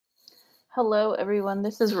Hello everyone,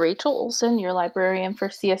 this is Rachel Olson, your librarian for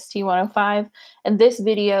CST 105, and this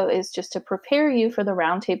video is just to prepare you for the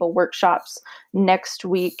Roundtable workshops next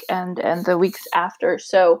week and the weeks after.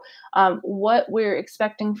 So what we're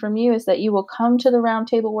expecting from you is that you will come to the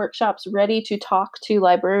Roundtable workshops ready to talk to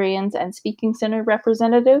librarians and speaking center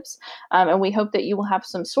representatives, and we hope that you will have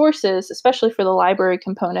some sources, especially for the library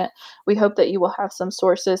component. We hope that you will have some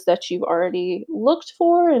sources that you've already looked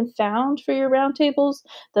for and found for your roundtables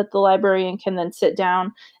that the librarian can then sit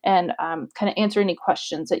down and kind of answer any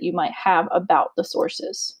questions that you might have about the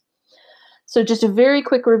sources. So just a very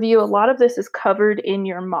quick review. A lot of this is covered in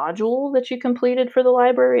your module that you completed for the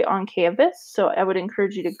library on Canvas. So I would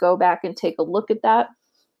encourage you to go back and take a look at that.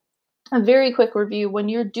 A very quick review, when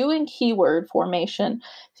you're doing keyword formation,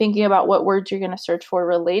 thinking about what words you're going to search for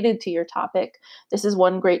related to your topic, this is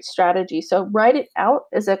one great strategy. So write it out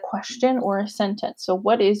as a question or a sentence. So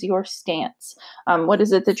what is your stance? What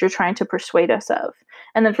is it that you're trying to persuade us of?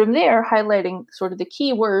 And then from there, highlighting sort of the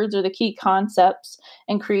key words or the key concepts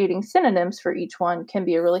and creating synonyms for each one can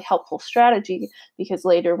be a really helpful strategy, because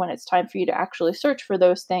later when it's time for you to actually search for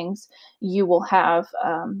those things, you will have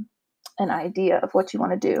an idea of what you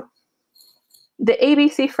want to do. The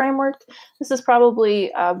ABC framework, this is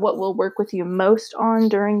probably what will work with you most on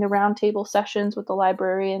during the roundtable sessions with the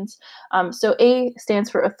librarians. So A stands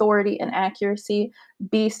for authority and accuracy,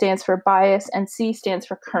 B stands for bias, and C stands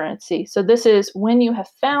for currency. So this is when you have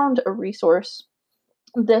found a resource.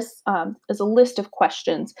 This is a list of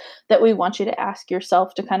questions that we want you to ask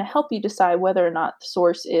yourself to kind of help you decide whether or not the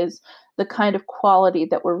source is the kind of quality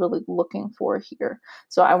that we're really looking for here.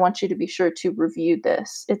 So I want you to be sure to review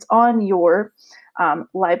this. It's on your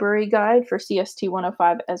library guide for CST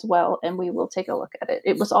 105 as well, and we will take a look at it.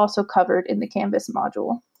 It was also covered in the Canvas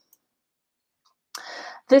module.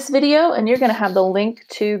 This video, and you're going to have the link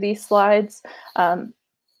to these slides,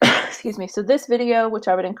 excuse me. So this video, which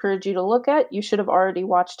I would encourage you to look at, you should have already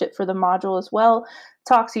watched it for the module as well,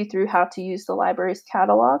 talks you through how to use the library's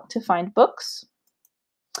catalog to find books.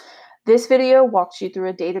 This video walks you through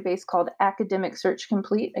a database called Academic Search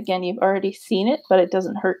Complete. Again, you've already seen it, but it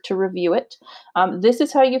doesn't hurt to review it. This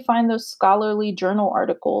is how you find those scholarly journal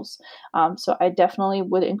articles. So I definitely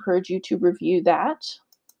would encourage you to review that.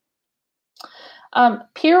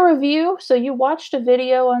 Peer review, so you watched a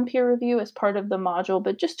video on peer review as part of the module,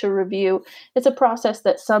 but just to review, it's a process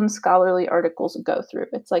that some scholarly articles go through.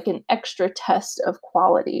 It's like an extra test of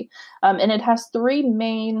quality, and it has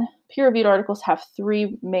peer-reviewed articles have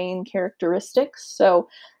three main characteristics. So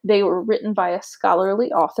they were written by a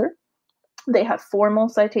scholarly author, they have formal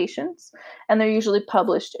citations, and they're usually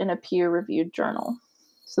published in a peer-reviewed journal.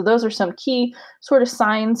 So those are some key sort of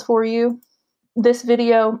signs for you. This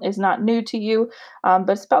video is not new to you, but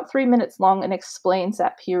it's about 3 minutes long and explains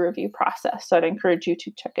that peer review process. So I'd encourage you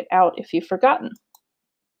to check it out if you've forgotten.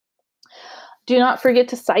 Do not forget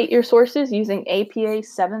to cite your sources using APA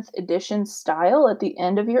 7th edition style at the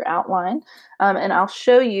end of your outline. And I'll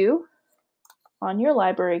show you on your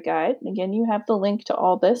library guide. Again, you have the link to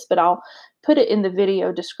all this, but I'll put it in the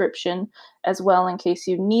video description as well in case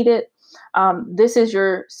you need it. This is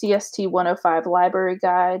your CST 105 library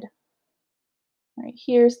guide. Right,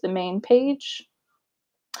 here's the main page,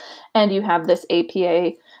 and you have this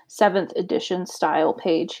APA 7th edition style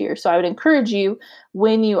page here. So I would encourage you,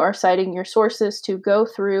 when you are citing your sources, to go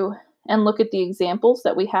through and look at the examples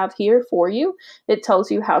that we have here for you. It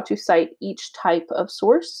tells you how to cite each type of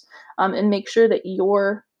source, and make sure that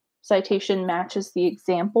your citation matches the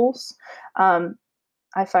examples.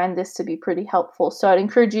 I find this to be pretty helpful. So I'd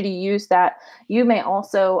encourage you to use that. You may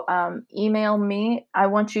also email me. I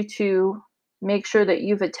want you to make sure that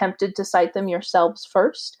you've attempted to cite them yourselves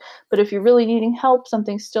first. But if you're really needing help,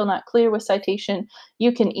 something's still not clear with citation,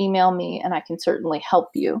 you can email me and I can certainly help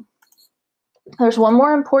you. There's one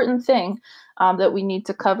more important thing that we need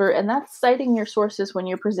to cover, and that's citing your sources when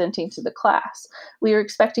you're presenting to the class. We are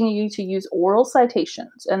expecting you to use oral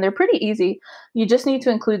citations, and they're pretty easy. You just need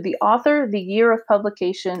to include the author, the year of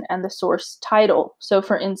publication, and the source title. So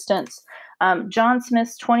for instance, John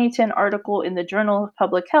Smith's 2010 article in the Journal of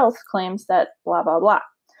Public Health claims that blah, blah, blah.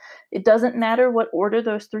 It doesn't matter what order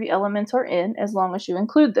those three elements are in as long as you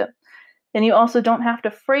include them. And you also don't have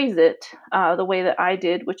to phrase it the way that I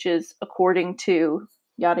did, which is according to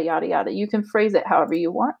yada, yada, yada. You can phrase it however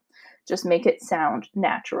you want. Just make it sound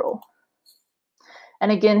natural.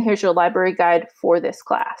 And again, here's your library guide for this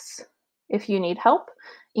class. If you need help,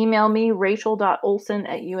 email me,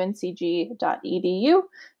 rachel.olson@uncg.edu. You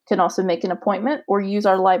can also make an appointment or use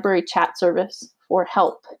our library chat service for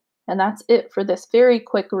help. And that's it for this very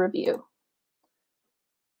quick review.